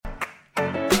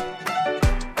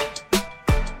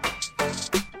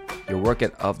Your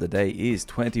workout of the day is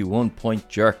 21 point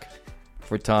jerk.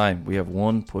 For time, we have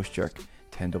 1 push jerk,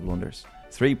 10 double unders,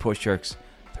 3 push jerks,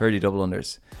 30 double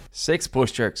unders, 6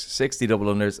 push jerks, 60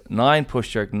 double unders, 9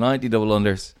 push jerk, 90 double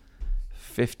unders,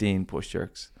 15 push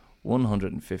jerks,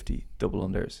 150 double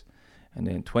unders, and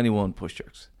then 21 push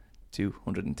jerks,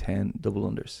 210 double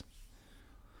unders.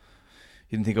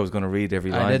 You didn't think I was going to read every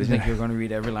line? I didn't think you were going to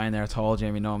read every line there at all,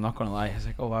 Jamie. No, I'm not going to lie. I was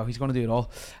like, oh wow, he's going to do it all.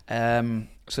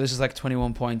 So this is like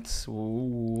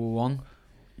 21.1.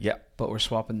 Yeah. But we're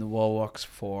swapping the wall walks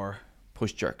for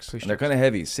push jerks. And they're kind of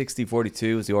heavy.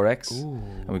 60-42 is the RX. Ooh.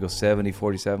 And we go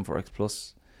 70-47 for X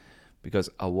plus. Because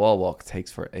a wall walk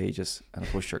takes for ages and a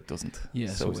push jerk doesn't. Yeah,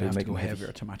 so we have to go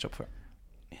heavier to match up for.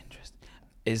 Interesting.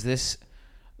 Is this,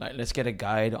 like, let's get a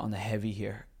guide on the heavy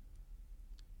here.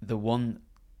 The one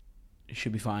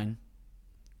should be fine.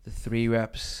 The 3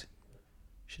 reps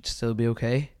should still be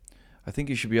okay. I think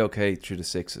you should be okay through the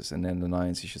 6s, and then the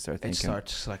 9s you should start thinking. It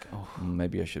starts like, oh,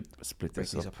 maybe I should split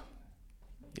this up.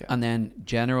 Yeah. And then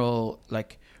general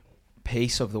like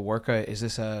pace of the workout, is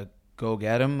this a go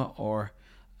get 'em or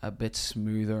a bit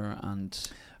smoother? And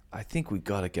I think we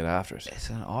got to get after it. It's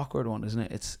an awkward one, isn't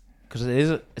it? It's because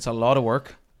it's a lot of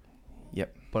work.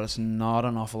 Yep. But it's not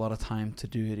an awful lot of time to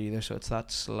do it either. So it's that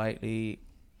slightly.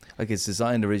 Like, it's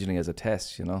designed originally as a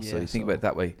test, you know, so you think about it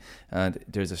that way. And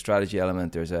there's a strategy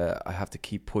element. I have to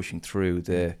keep pushing through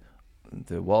the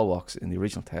wall walks in the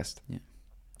original test. Yeah.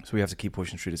 So we have to keep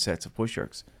pushing through the sets of push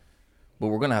jerks. But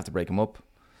we're going to have to break them up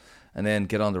and then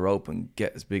get on the rope and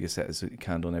get as big a set as you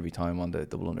can done every time on the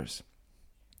double unders.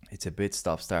 It's a bit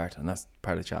stop-start, and that's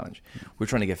part of the challenge. We're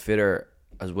trying to get fitter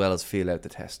as well as feel out the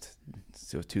test.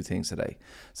 So 2 things today.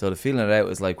 So the feeling it out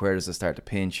is like, where does it start to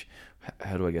pinch?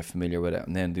 How do I get familiar with it?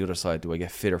 And then the other side, do I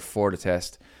get fitter for the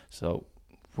test? So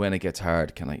when it gets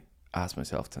hard, can I ask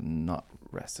myself to not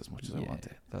rest as much as I want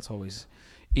to? That's always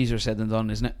easier said than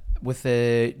done, isn't it? With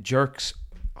the jerks,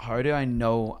 how do I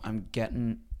know I'm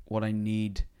getting what I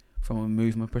need from a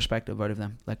movement perspective out of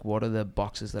them? Like, what are the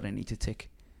boxes that I need to tick?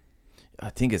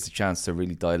 I think it's a chance to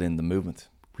really dial in the movement.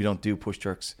 We don't do push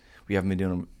jerks. We haven't been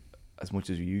doing them as much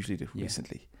as we usually do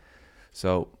recently.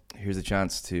 So here's a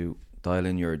chance to dial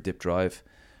in your dip drive.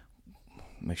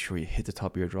 Make sure you hit the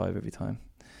top of your drive every time.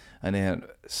 And then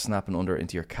snapping under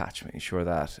into your catch, making sure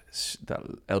that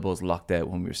elbow's locked out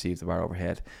when we receive the bar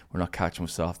overhead. We're not catching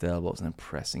with soft elbows and then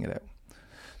pressing it out.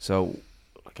 So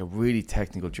like a really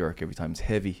technical jerk every time. It's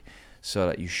heavy, so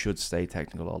that you should stay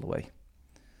technical all the way.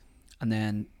 And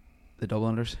then the double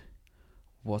unders.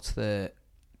 What's the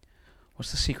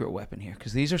secret weapon here?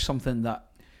 Because these are something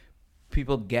that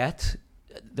people get.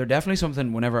 They're definitely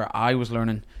something whenever I was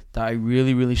learning that I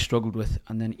really, really struggled with.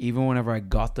 And then even whenever I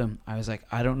got them, I was like,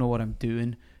 I don't know what I'm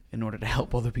doing in order to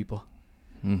help other people.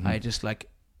 Mm-hmm. I just like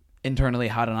internally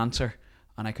had an answer,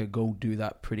 and I could go do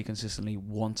that pretty consistently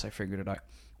once I figured it out.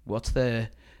 What's the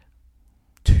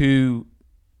 2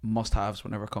 must-haves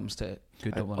whenever it comes to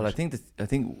good double unders? Well, I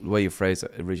think the way you phrased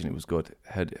it originally was good.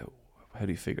 How do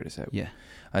you figure this out? Yeah.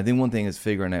 I think one thing is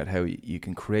figuring out how you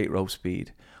can create rope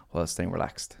speed while staying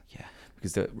relaxed. Yeah.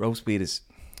 Because the rope speed it's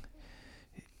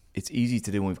easy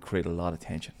to do when we've created a lot of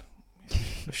tension.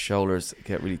 The shoulders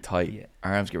get really tight,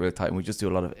 arms get really tight, and we just do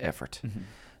a lot of effort. Mm-hmm.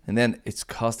 And then it's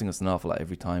costing us an awful lot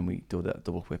every time we do that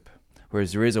double whip.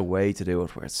 Whereas there is a way to do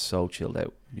it where it's so chilled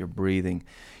out. You're breathing,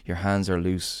 your hands are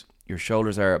loose, your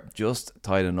shoulders are just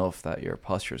tight enough that your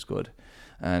posture is good.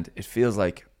 And it feels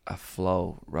like a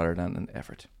flow rather than an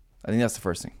effort. I think that's the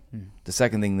first thing. The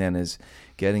second thing then is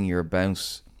getting your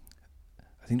bounce.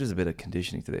 I think there's a bit of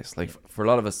conditioning to this. Like for a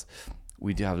lot of us,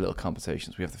 we do have little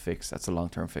compensations we have to fix. That's a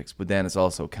long-term fix. But then it's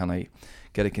also, can I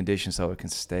get a condition so I can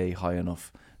stay high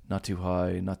enough, not too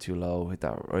high, not too low, hit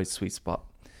that right sweet spot.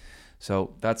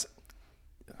 So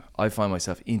I find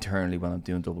myself internally when I'm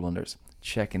doing double unders,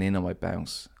 checking in on my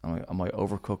bounce. Am I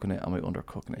overcooking it? Am I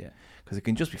undercooking it? Because it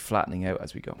can just be flattening out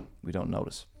as we go. We don't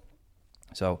notice.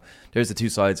 So there's the 2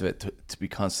 sides of it to be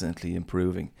constantly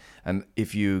improving. And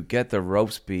if you get the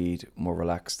rope speed more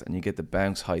relaxed and you get the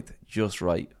bounce height just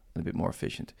right and a bit more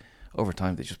efficient, over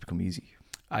time they just become easy.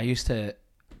 I used to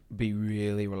be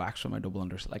really relaxed with my double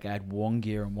unders. Like, I had 1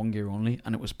 gear and 1 gear only,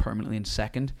 and it was permanently in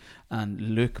second. And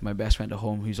Luke, my best friend at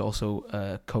home, who's also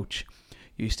a coach,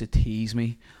 used to tease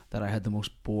me that I had the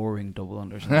most boring double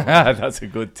unders. That's a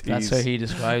good tease. That's how he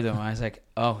described them. I was like,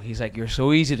 he's like, you're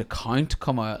so easy to count,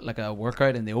 come like a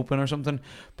workout in the open or something,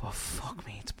 but fuck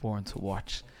me, it's boring to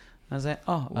watch. I was like,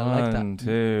 I like that. 1,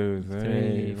 2,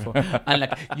 3, 4. And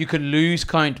like, you can lose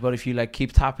count, but if you like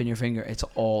keep tapping your finger, it's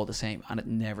all the same, and it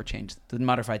never changed. It didn't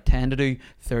matter if I had 10 to do,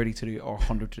 30 to do, or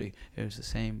 100 to do. It was the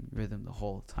same rhythm the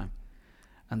whole time.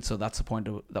 And so that's the point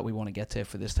that we want to get to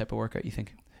for this type of workout, you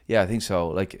think? Yeah, I think so.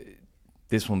 Like,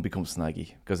 this one becomes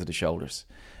snaggy because of the shoulders.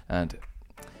 And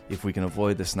if we can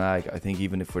avoid the snag, I think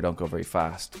even if we don't go very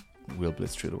fast, we'll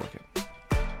blitz through the workout.